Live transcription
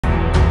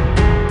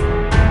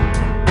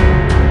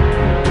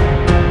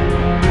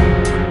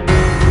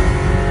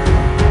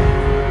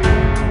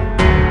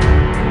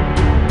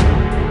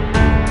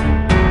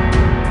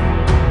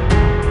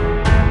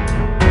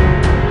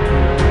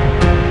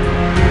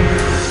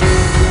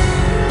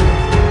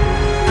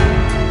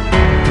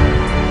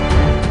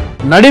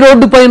నడి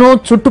రోడ్డుపైనో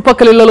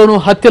చుట్టుపక్కల ఇళ్లలోనూ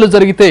హత్యలు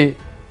జరిగితే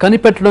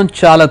కనిపెట్టడం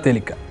చాలా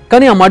తేలిక.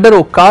 కానీ ఆ మర్డర్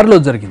ఓ కారులో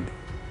జరిగింది.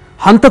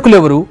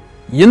 హంతకులెవరు,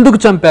 ఎందుకు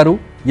చంపారు,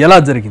 ఎలా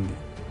జరిగింది?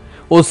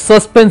 ఓ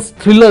సస్పెన్స్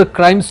థ్రిల్లర్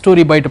క్రైమ్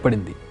స్టోరీ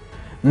బయటపడింది.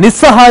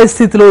 నిస్సహాయ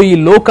స్థితిలో ఈ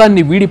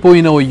లోకాన్ని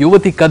వీడిపోయిన ఓ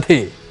యువతి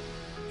కథే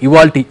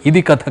ఇవాల్టి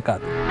ఇది కథ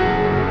కాదు.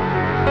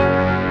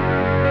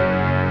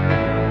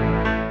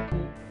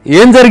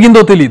 ఏం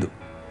జరిగిందో తెలీదు,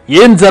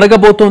 ఏం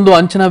జరగబోతోందో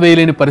అంచనా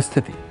వేయలేని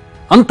పరిస్థితి.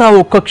 అంతా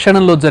ఒక్క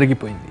క్షణంలో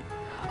జరిగిపోయింది.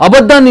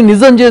 అబద్ధాన్ని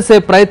నిజం చేసే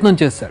ప్రయత్నం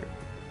చేశాడు.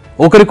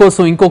 ఒకరి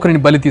కోసం ఇంకొకరిని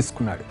బలి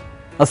తీసుకున్నాడు.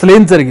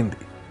 అసలేం జరిగింది,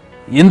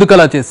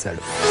 ఎందుకలా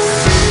చేశాడు?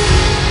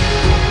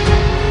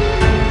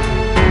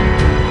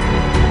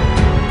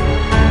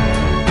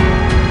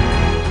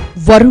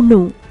 వరుణ్ను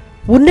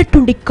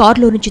ఉన్నట్టుండి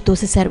కారులో నుంచి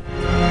తోసేశారు.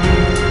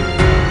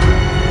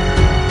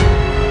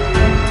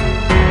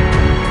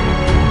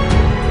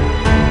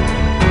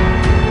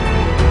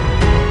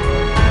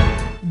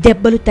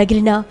 దెబ్బలు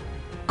తగిలినా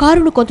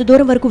కారును కొంత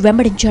దూరం వరకు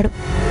వెంబడించాడు.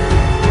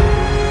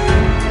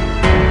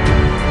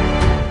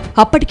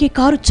 అప్పటికి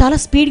కారు చాలా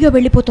స్పీడ్గా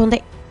వెళ్లిపోతోంది.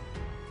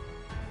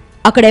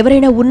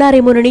 అక్కడెవరైనా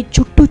ఉన్నారేమోనని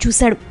చుట్టూ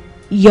చూశాడు.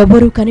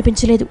 ఎవరూ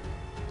కనిపించలేదు.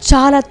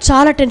 చాలా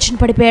చాలా టెన్షన్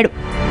పడిపోయాడు.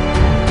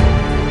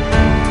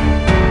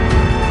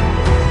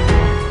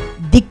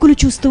 దిక్కులు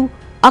చూస్తూ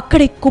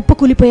అక్కడే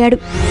కుప్పకూలిపోయాడు.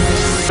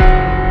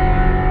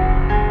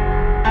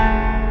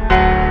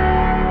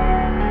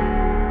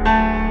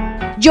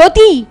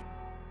 జ్యోతి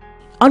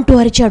అంటూ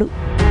అరిచాడు.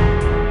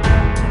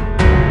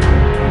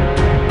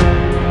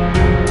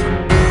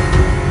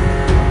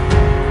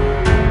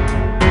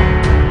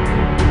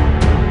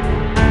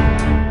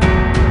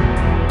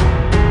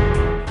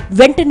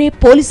 వెంటనే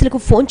పోలీసులకు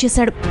ఫోన్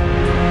చేశాడు.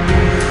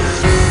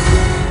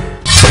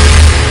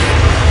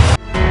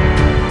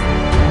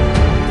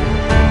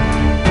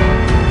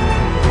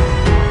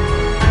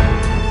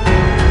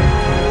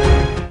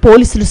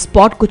 పోలీసులు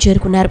స్పాట్కు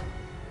చేరుకున్నారు.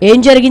 ఏం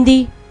జరిగింది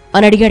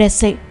అని అడిగాడు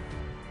ఎస్ఐ.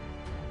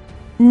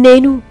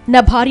 నేను నా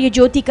భార్య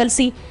జ్యోతి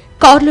కలిసి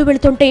కారులో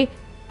వెళుతుంటే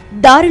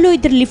దారిలో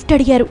ఇద్దరు లిఫ్ట్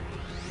అడిగారు.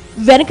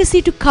 వెనక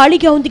సీటు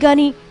ఖాళీగా ఉంది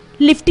గాని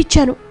లిఫ్ట్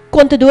ఇచ్చాను.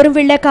 కొంత దూరం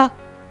వెళ్ళాక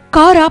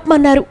కారు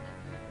ఆపమన్నారు.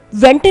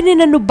 వెంటనే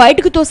నన్ను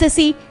బయటకు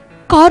తోసేసి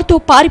కారుతో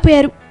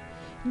పారిపోయారు.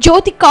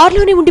 జ్యోతి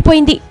కారులోనే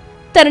ఉండిపోయింది.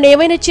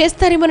 తననేమైనా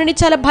చేస్తారేమోనని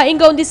చాలా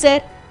భయంగా ఉంది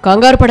సార్.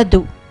 కంగారు పడద్దు.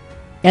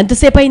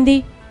 ఎంతసేపు అయింది?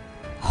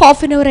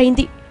 హాఫ్ అన్ అవర్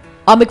అయింది.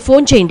 ఆమెకు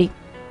ఫోన్ చేయండి.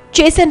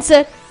 చేశాను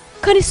సార్,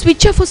 కానీ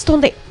స్విచ్ ఆఫ్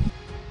వస్తోంది.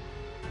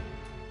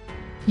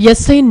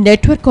 ఎస్ఐ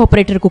నెట్వర్క్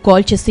ఆపరేటర్కు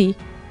కాల్ చేసి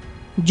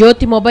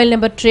జ్యోతి మొబైల్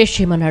నెంబర్ ట్రేస్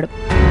చేయమన్నాడు.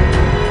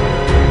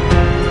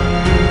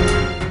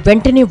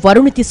 వెంటనే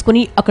వరుణ్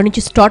తీసుకుని అక్కడి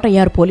నుంచి స్టార్ట్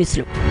అయ్యారు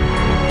పోలీసులు.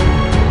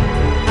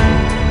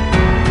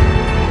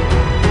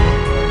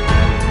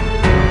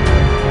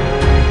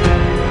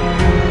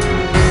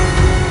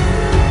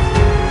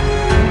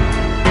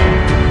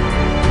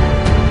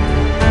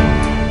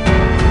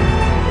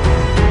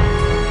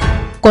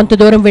 కొంత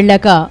దూరం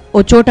వెళ్ళాక ఓ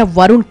చోట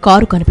వరుణ్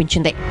కారు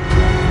కనిపించింది.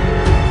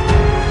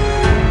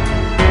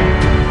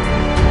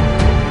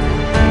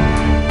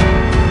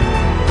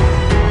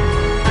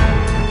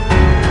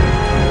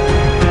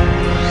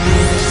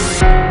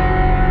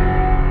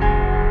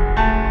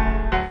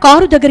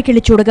 కారు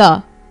దగ్గరికెళ్లి చూడగా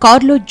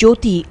కారులో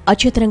జ్యోతి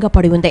అచేతనంగా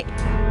పడి ఉంది.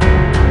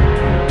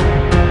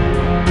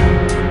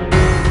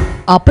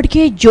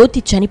 అప్పటికే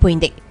జ్యోతి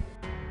చనిపోయింది.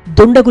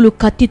 దుండగులు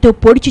కత్తితో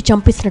పొడిచి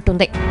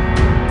చంపేసినట్టుంది.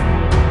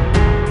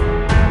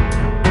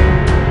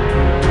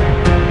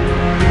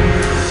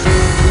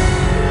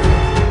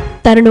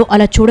 తనను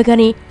అలా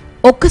చూడగానే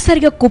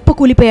ఒక్కసారిగా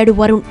కుప్పకూలిపోయాడు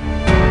వరుణ్.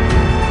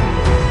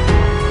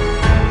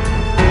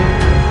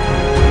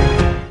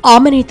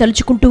 ఆమెని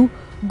తలుచుకుంటూ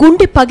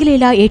గుండె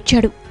పగిలేలా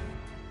ఏడ్చాడు.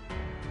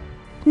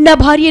 నా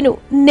భార్యను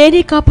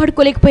నేనే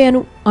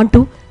కాపాడుకోలేకపోయాను అంటూ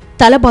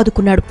తల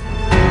బాదుకున్నాడు.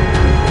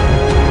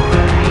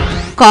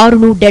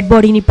 కారును డెడ్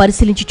బాడీని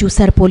పరిశీలించి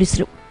చూశారు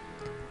పోలీసులు.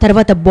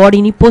 తర్వాత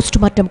బాడీని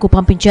పోస్టుమార్టంకు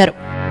పంపించారు.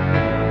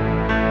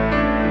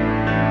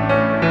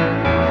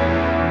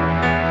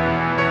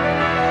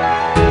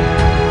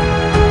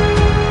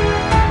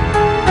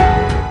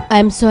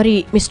 ఐఎమ్ సారీ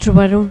మిస్టర్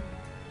వరుణ్,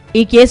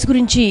 ఈ కేసు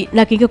గురించి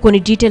నాకు ఇంకా కొన్ని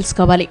డీటెయిల్స్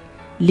కావాలి.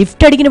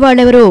 లిఫ్ట్ అడిగిన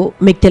వాళ్ళెవరో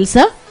మీకు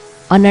తెలుసా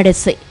అన్నాడు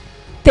ఎస్ఐ.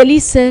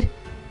 తెలీదు సార్,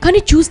 కానీ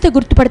చూస్తే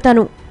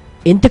గుర్తుపడతాను.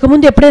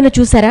 ఇంతకుముందు ఎప్పుడైనా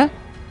చూసారా?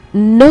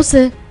 నో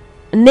సార్,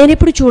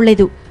 నేనెప్పుడు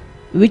చూడలేదు.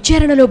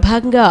 విచారణలో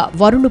భాగంగా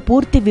వరుణ్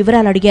పూర్తి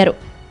వివరాలు అడిగారు.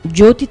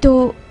 జ్యోతితో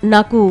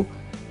నాకు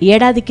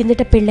ఏడాది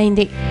కిందట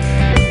పెళ్ళైంది.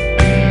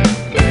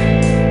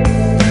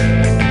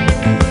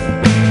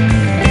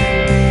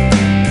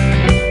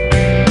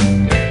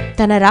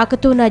 తన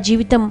రాకతో నా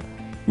జీవితం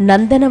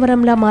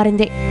నందనవరంలా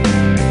మారింది.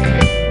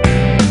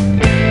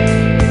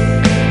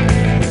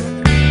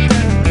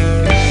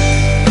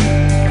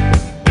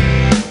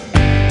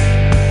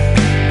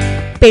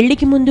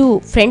 పెళ్లికి ముందు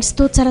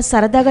ఫ్రెండ్స్తో చాలా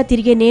సరదాగా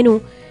తిరిగే నేను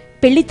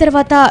పెళ్లి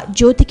తర్వాత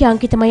జ్యోతికి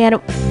అంకితమయ్యాను.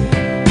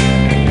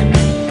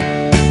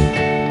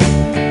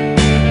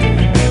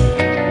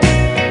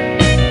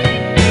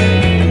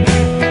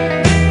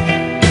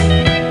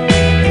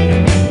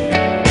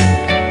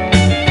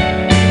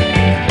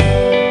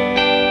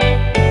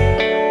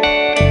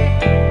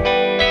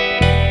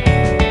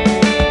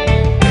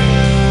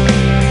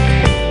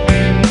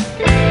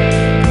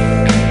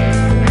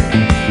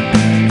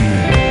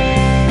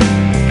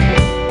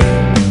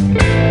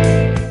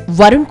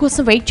 వరుణ్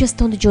కోసం వెయిట్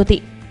చేస్తోంది జ్యోతి.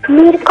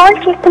 మీరు కాల్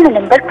చేస్తున్న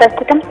నంబర్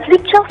ప్రస్తుతం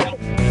స్విచ్ ఆఫ్.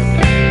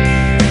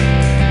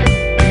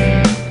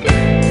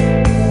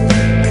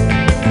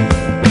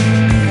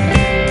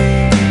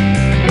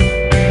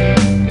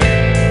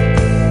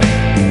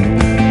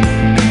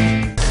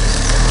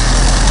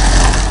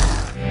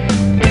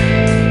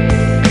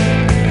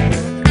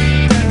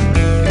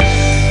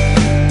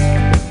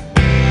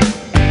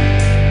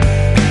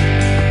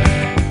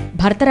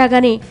 భర్త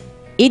రాగానే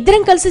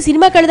ఇద్దరం కలిసి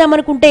సినిమాకి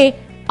వెళదామనుకుంటే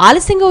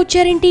ఆలస్యంగా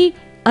వచ్చారేంటి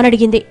అని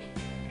అడిగింది.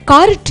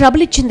 కారు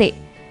ట్రబుల్ ఇచ్చింది.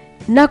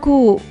 నాకు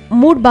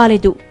మూడ్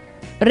బాలేదు,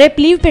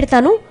 రేపు లీవ్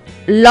పెడతాను,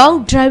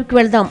 లాంగ్ డ్రైవ్కి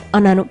వెళ్దాం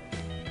అన్నాను.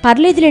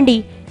 పర్లేదులేండి,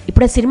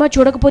 ఇప్పుడు సినిమా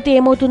చూడకపోతే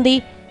ఏమవుతుంది,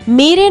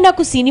 మీరే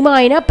నాకు సినిమా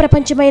అయినా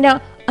ప్రపంచమైనా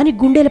అని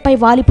గుండెలపై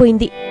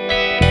వాలిపోయింది.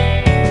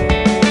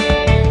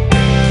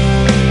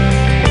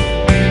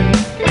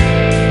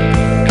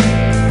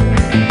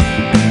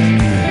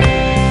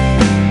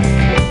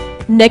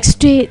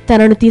 నెక్స్ట్ డే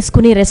తనను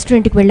తీసుకుని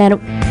రెస్టారెంట్కి వెళ్ళాను.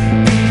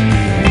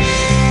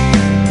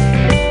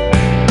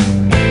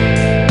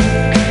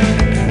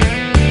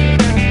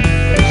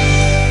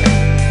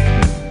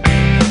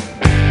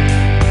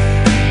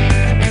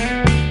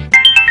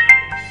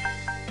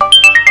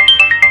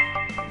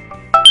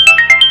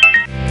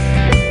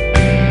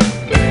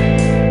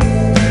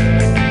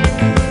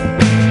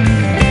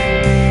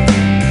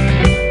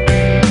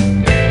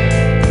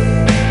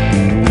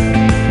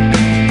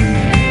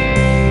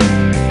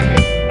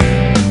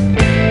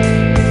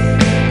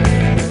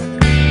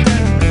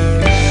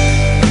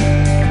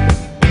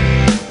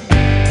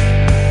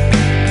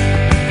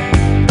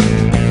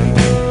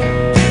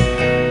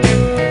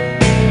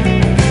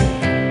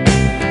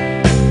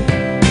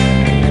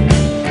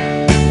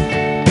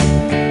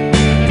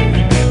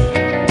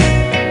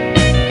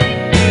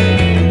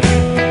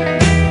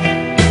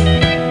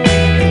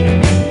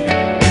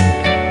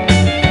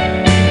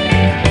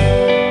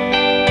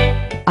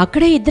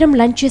 అక్కడే ఇద్దరం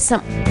లంచ్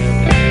చేశాం.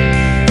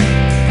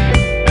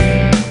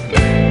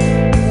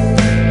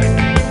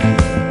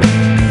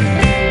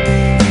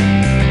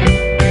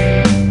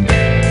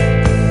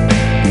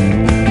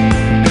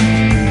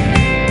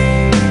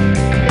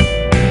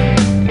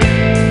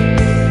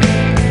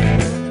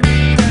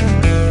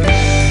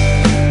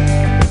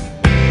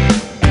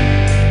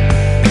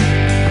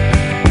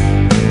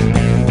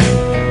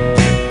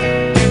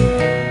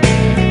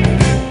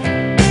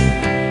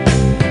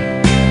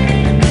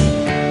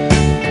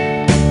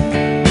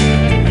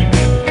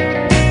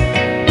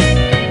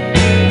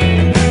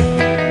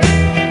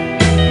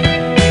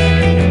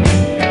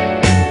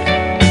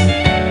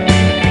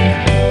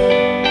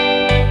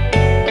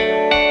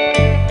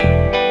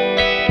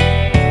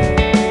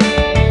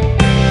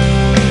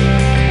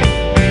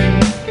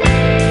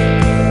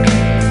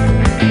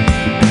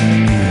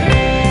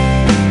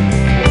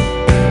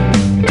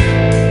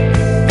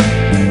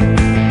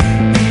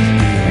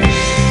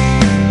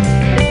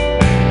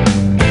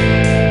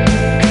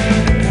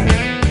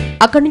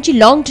 అక్కడి నుంచి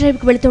లాంగ్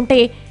డ్రైవ్కి వెళుతుంటే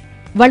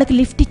వాళ్ళకి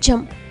లిఫ్ట్ ఇచ్చాం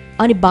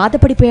అని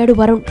బాధపడిపోయాడు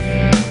వరుణ్.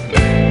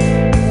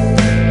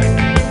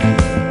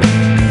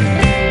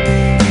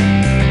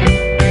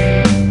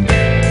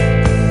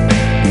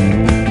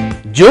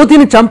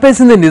 జ్యోతిని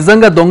చంపేసింది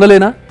నిజంగా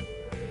దొంగలేనా?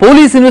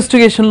 పోలీస్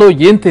ఇన్వెస్టిగేషన్లో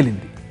ఏం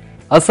తేలింది?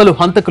 అసలు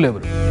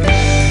హంతకులెవరు?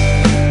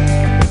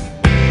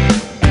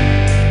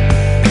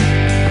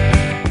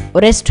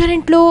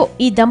 రెస్టారెంట్లో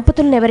ఈ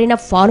దంపతులను ఎవరైనా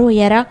ఫాలో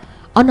అయ్యారా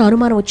అన్న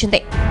అనుమానం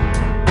వచ్చింది.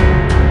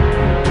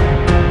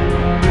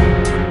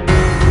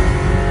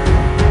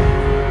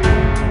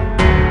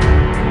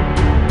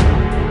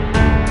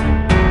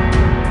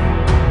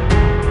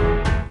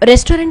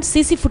 రెస్టారెంట్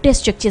సీసీ ఫుటేజ్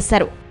చెక్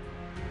చేశారు.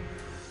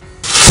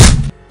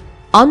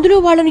 అందులో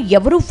వాళ్ళను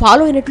ఎవరూ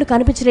ఫాలో అయినట్లు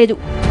కనిపించలేదు.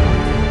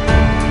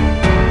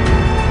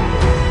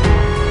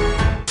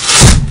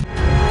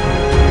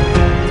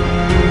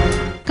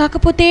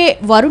 కాకపోతే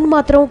వరుణ్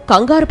మాత్రం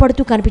కంగారు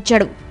పడుతూ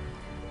కనిపించాడు.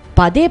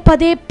 పదే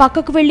పదే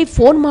పక్కకు వెళ్లి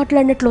ఫోన్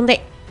మాట్లాడినట్లుంది.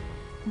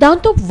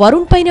 దాంతో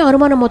వరుణ్ పైన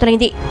అనుమానం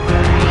మొదలైంది.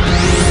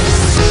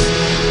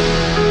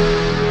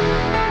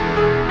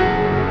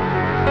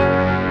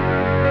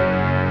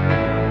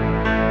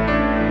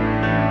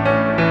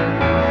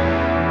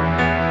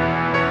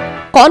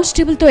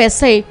 కానిస్టేబుల్తో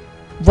ఎస్ఐ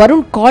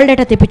వరుణ్ కాల్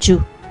డేటా తెప్పించు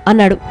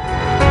అన్నాడు.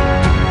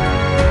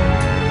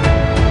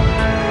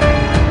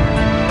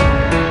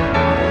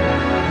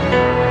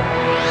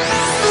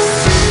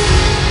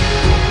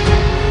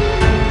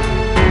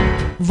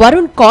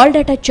 వరుణ్ కాల్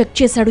డేటా చెక్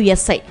చేశాడు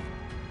ఎస్ఐ.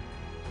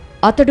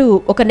 అతడు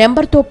ఒక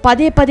నెంబర్తో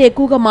పదే పదే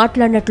ఎక్కువగా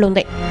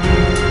మాట్లాడినట్లుంది.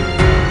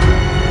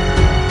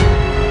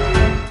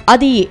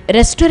 అది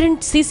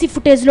రెస్టారెంట్ సీసీ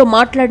ఫుటేజ్లో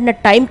మాట్లాడిన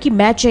టైంకి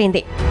మ్యాచ్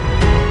అయింది.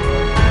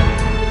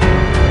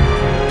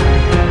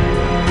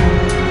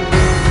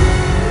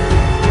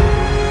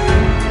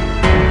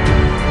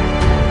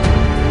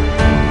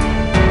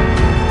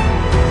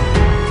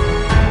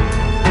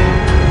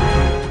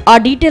 ఆ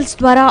డీటెయిల్స్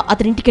ద్వారా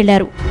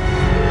అతనింటికెళ్లారు.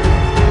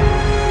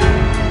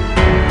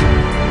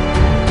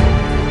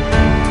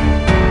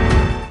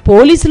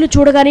 పోలీసులు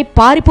చూడగానే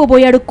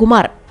పారిపోబోయాడు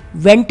కుమార్.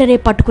 వెంటనే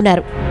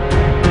పట్టుకున్నారు.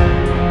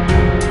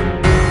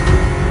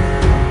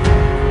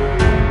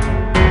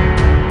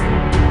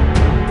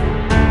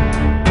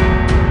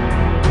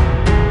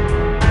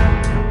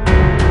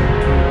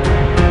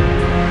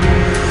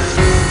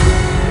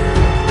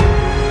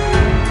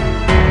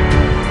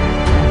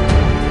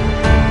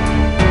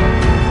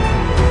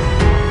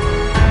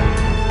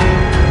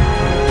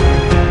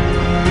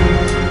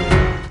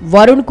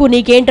 వరుణ్కు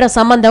నీకేంట్రా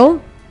సంబంధం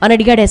అని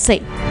అడిగాడు ఎస్ఐ.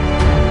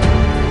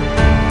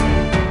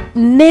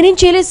 నేనేం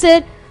చేయలేదు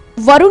సార్,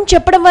 వరుణ్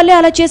చెప్పడం వల్లే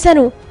అలా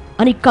చేశాను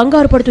అని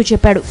కంగారు పడుతూ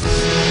చెప్పాడు.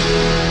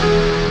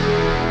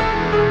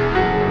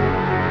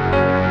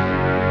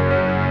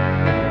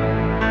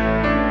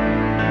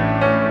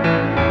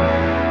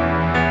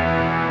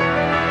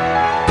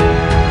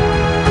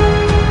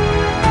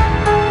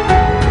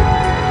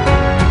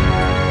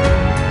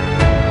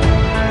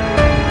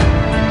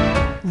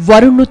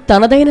 వరుణ్ను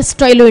తనదైన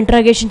స్టైల్లో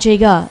ఇంట్రాగేషన్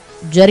చేయగా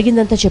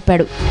జరిగిందంతా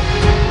చెప్పాడు.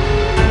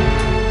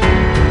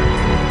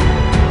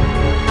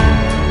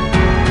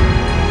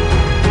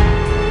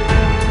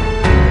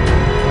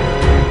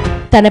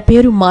 తన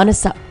పేరు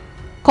మానస.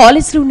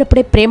 కాలేజీలో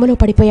ఉన్నప్పుడే ప్రేమలో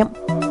పడిపోయాం.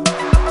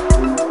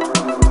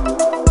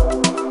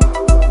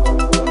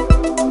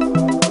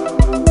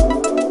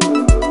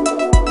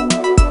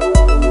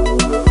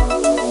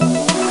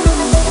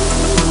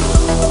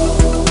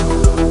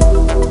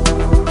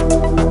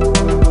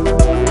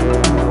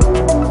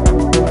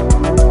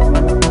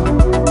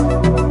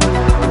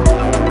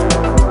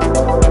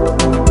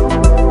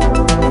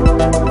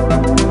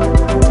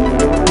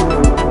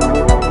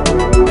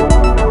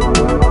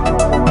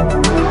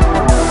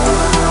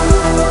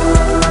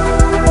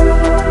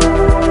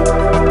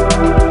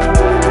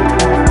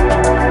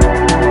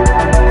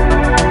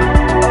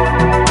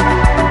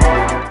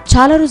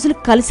 చాలా రోజులు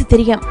కలిసి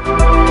తిరిగాం.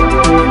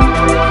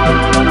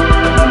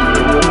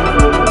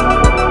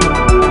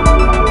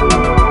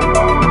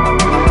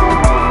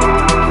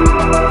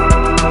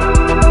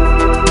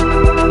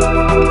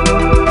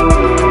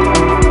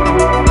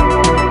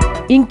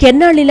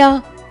 ఇంకెన్నాళ్ళిలా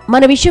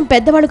మన విషయం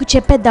పెద్దవాళ్లకు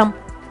చెప్పేద్దాం,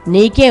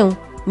 నీకేం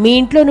మీ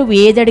ఇంట్లో నువ్వు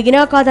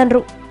ఏదడిగినా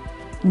కాదనరు.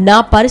 నా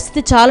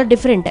పరిస్థితి చాలా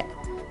డిఫరెంట్.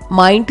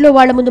 మా ఇంట్లో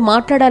వాళ్ల ముందు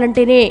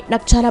మాట్లాడాలంటేనే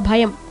నాకు చాలా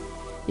భయం.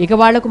 ఇక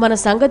వాళ్లకు మన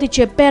సంగతి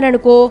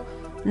చెప్పాననుకో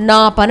నా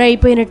పని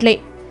అయిపోయినట్లే.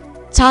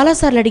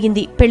 చాలాసార్లు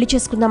అడిగింది పెళ్లి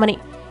చేసుకుందామని,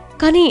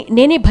 కానీ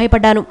నేనే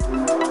భయపడ్డాను.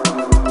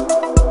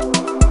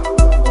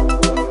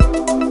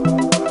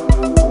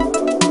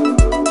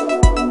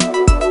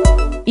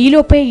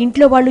 ఈలోపే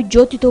ఇంట్లో వాళ్ళు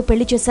జ్యోతితో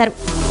పెళ్లి చేశారు.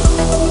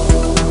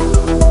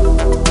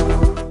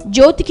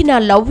 జ్యోతికి నా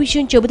లవ్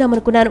విషయం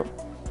చెబుదామనుకున్నాను,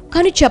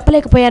 కానీ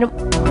చెప్పలేకపోయాను.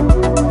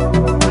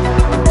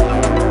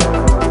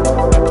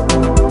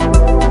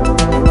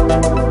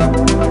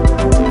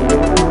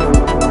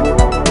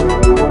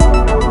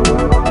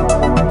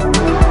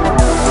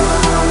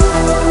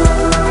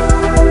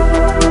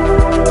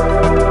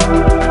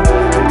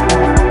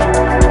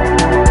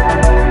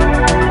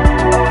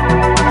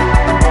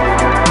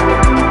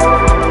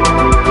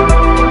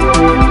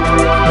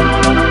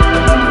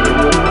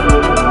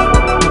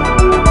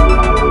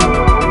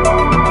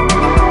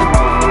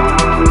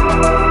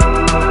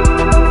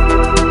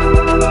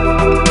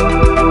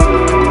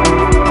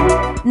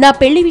 నా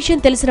పెళ్లి విషయం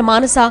తెలిసిన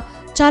మానస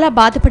చాలా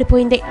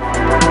బాధపడిపోయింది.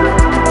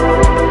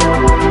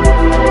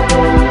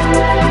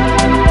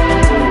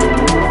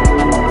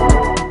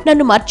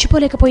 నన్ను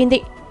మర్చిపోలేకపోయింది.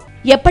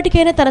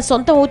 ఎప్పటికైనా తన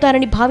సొంతం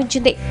అవుతానని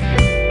భావించింది.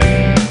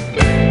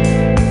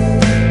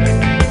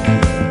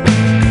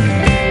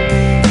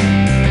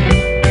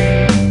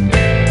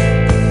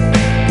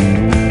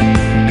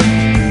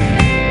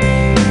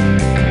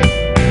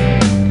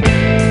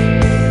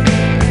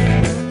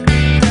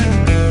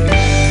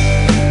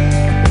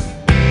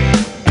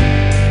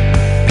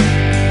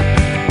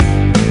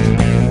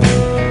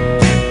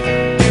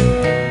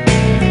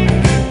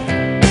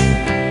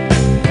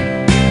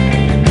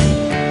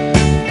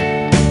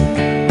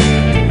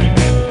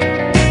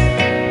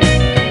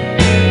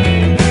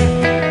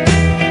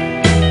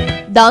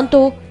 దాంతో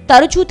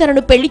తరచూ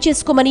తనను పెళ్లి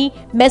చేసుకోమని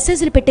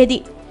మెసేజ్లు పెట్టేది.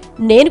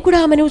 నేను కూడా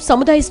ఆమెను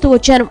సముదాయిస్తూ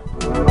వచ్చాను.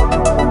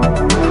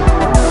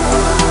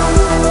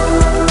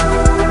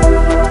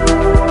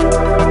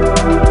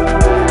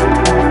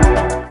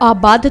 ఆ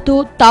బాధతో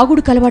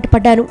తాగుడుకు అలవాటు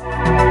పడ్డాను.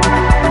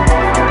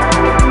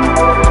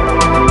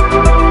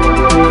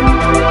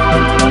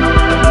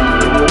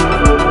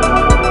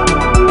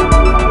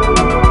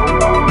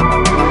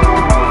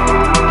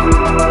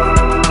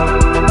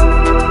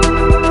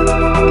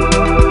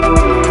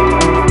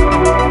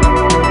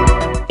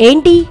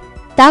 ఏంటి,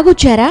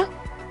 తాగొచ్చారా?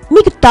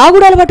 మీకు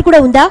తాగుడు అలవాటు కూడా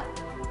ఉందా?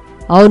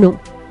 అవును,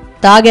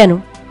 తాగాను.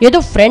 ఏదో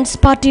ఫ్రెండ్స్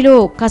పార్టీలో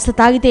కాస్త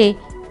తాగితే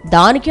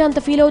దానికి అంత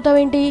ఫీల్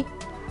అవుతావేంటి?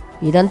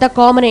 ఇదంతా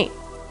కామనే.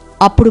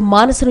 అప్పుడు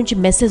మానస నుంచి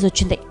మెసేజ్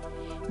వచ్చింది.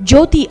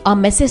 జ్యోతి ఆ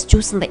మెసేజ్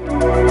చూసింది.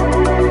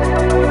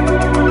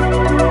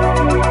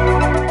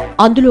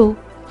 అందులో,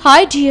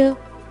 హాయ్ డియర్,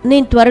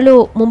 నేను త్వరలో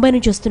ముంబై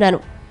నుంచి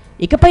వస్తున్నాను,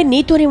 ఇకపై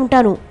నీతోనే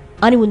ఉంటాను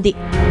అని ఉంది.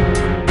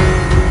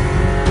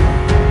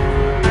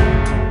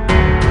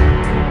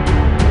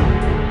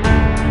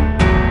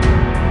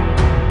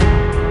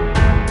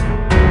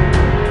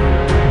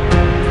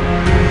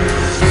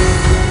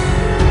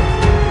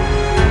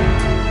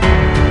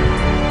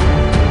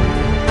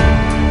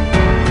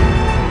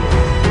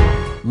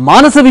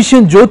 మానస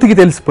విషయం జ్యోతికి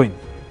తెలిసిపోయింది.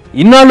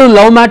 ఇన్నాళ్ళు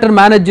లవ్ మ్యాటర్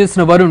మేనేజ్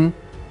చేసిన వరుణ్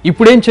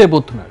ఇప్పుడేం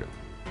చేయబోతున్నాడు?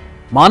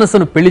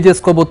 మానసను పెళ్లి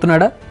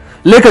చేసుకోబోతున్నాడా,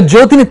 లేక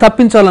జ్యోతిని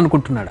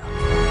తప్పించాలనుకుంటున్నాడా?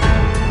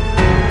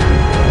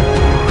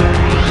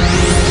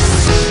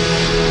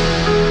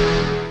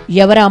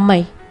 ఎవరా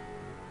అమ్మాయి?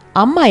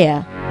 అమ్మాయా?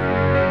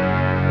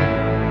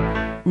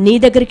 నీ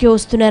దగ్గరికి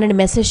వస్తున్నానని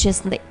మెసేజ్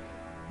చేసింది.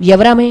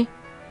 ఎవరామే?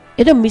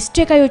 ఏదో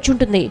మిస్టేక్ అయి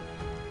వచ్చుంటుంది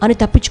అని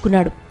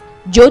తప్పించుకున్నాడు.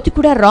 జ్యోతి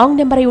కూడా రాంగ్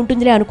నెంబర్ అయి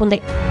ఉంటుందిలే అనుకుంది.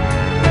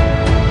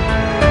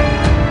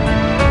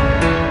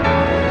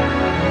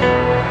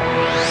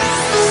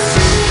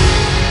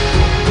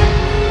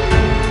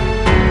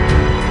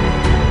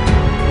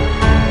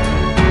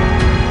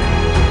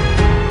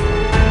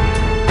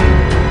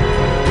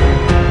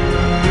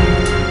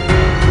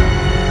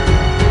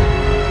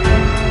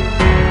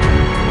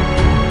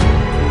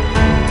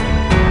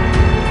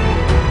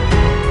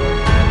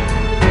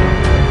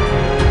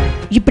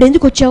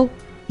 ఇప్పుడెందుకు వచ్చావు?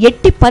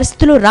 ఎట్టి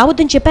పరిస్థితుల్లో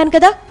రావద్దని చెప్పాను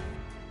కదా.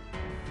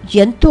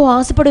 ఎంతో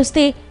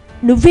ఆశపడొస్తే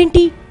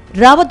నువ్వేంటి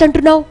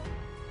రావద్దంటున్నావు?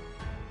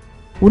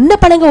 ఉన్న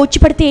పళంగా వచ్చి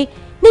పడితే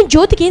నేను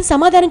జ్యోతికి ఏం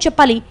సమాధానం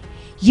చెప్పాలి?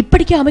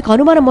 ఇప్పటికే ఆమెకు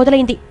అనుమానం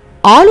మొదలైంది.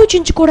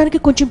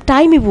 ఆలోచించుకోవడానికి కొంచెం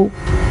టైం ఇవ్వు.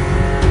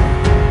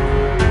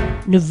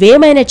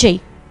 నువ్వేమైనా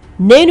చెయ్యి,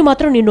 నేను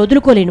మాత్రం నిన్ను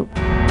వదులుకోలేను.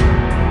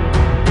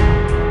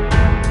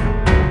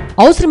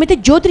 అవసరమైతే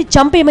జ్యోతిని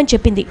చంపేయమని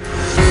చెప్పింది.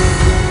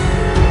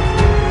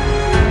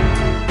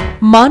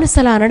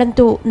 మానసలా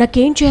అనడంతో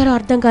నాకేం చేయాలో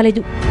అర్థం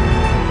కాలేదు.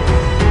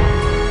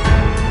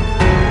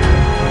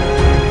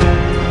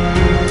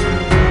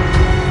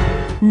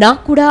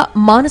 నాకు కూడా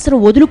మానసను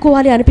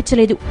వదులుకోవాలి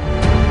అనిపించలేదు.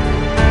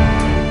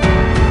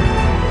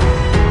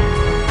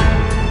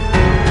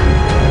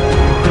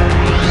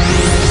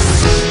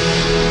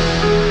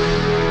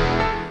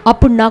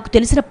 అప్పుడు నాకు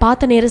తెలిసిన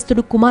పాత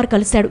నేరస్తుడు కుమార్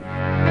కలిశాడు.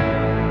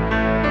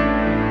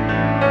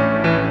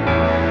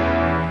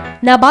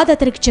 నా బాధ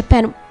అతనికి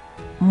చెప్పాను.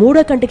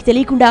 మూడో కంటికి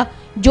తెలియకుండా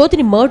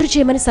జ్యోతిని మర్డర్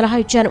చేయమని సలహా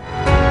ఇచ్చాను.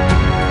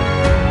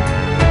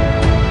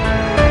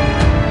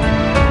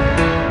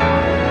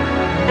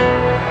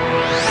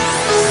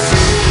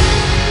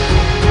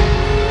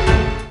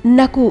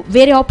 నాకు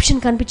వేరే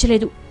ఆప్షన్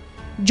కనిపించలేదు.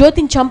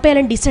 జ్యోతిని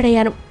చంపేయాలని డిసైడ్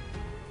అయ్యాను.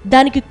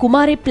 దానికి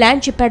కుమారే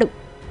ప్లాన్ చెప్పాడు.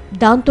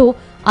 దాంతో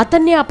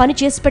అతన్నే ఆ పని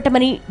చేసి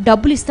పెట్టమని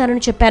డబ్బులు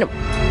ఇస్తానని చెప్పాను.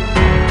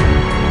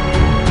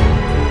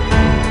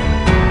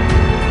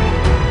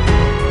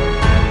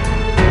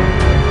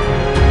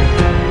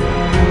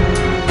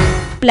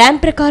 ప్లాన్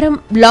ప్రకారం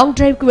లాంగ్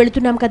డ్రైవ్కు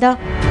వెళుతున్నాం కదా,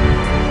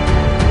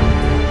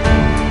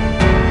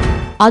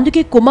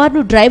 అందుకే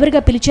కుమార్ను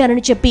డ్రైవర్గా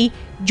పిలిచానని చెప్పి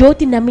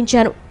జ్యోతిని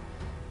నమ్మించాను.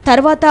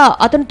 తర్వాత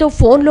అతనితో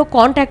ఫోన్లో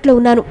కాంటాక్ట్లో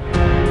ఉన్నాను.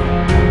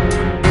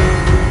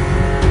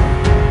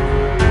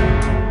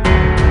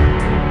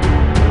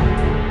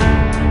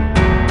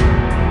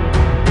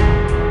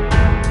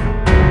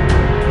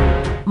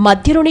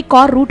 మధ్యలోని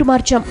కార్ రూటు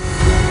మార్చాం.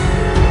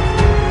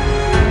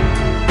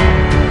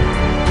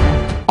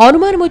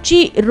 అనుమానం వచ్చి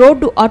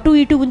రోడ్డు అటు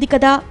ఇటు ఉంది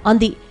కదా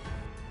అంది.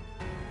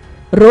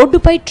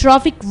 రోడ్డుపై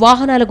ట్రాఫిక్,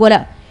 వాహనాల గోల.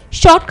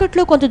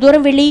 షార్ట్కట్లో కొంత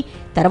దూరం వెళ్ళి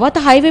తర్వాత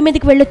హైవే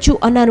మీదకి వెళ్ళొచ్చు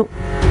అన్నాను.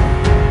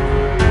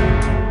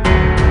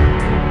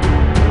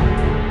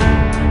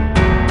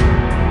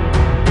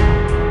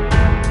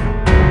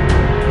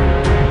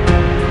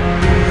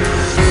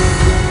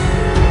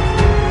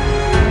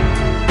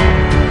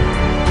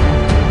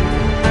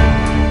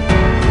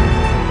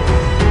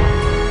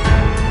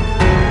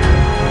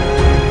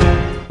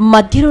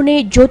 మధ్యలోనే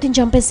జ్యోతిని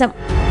చంపేశాం.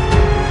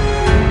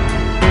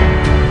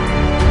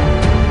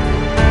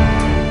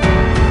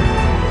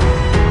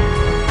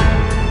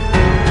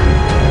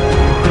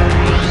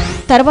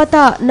 తర్వాత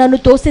నన్ను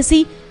తోసేసి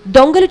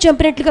దొంగలు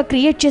చంపినట్లుగా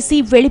క్రియేట్ చేసి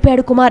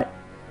వెళ్ళిపోయాడు కుమార్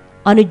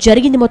అని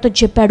జరిగింది మొత్తం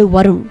చెప్పాడు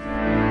వరుణ్.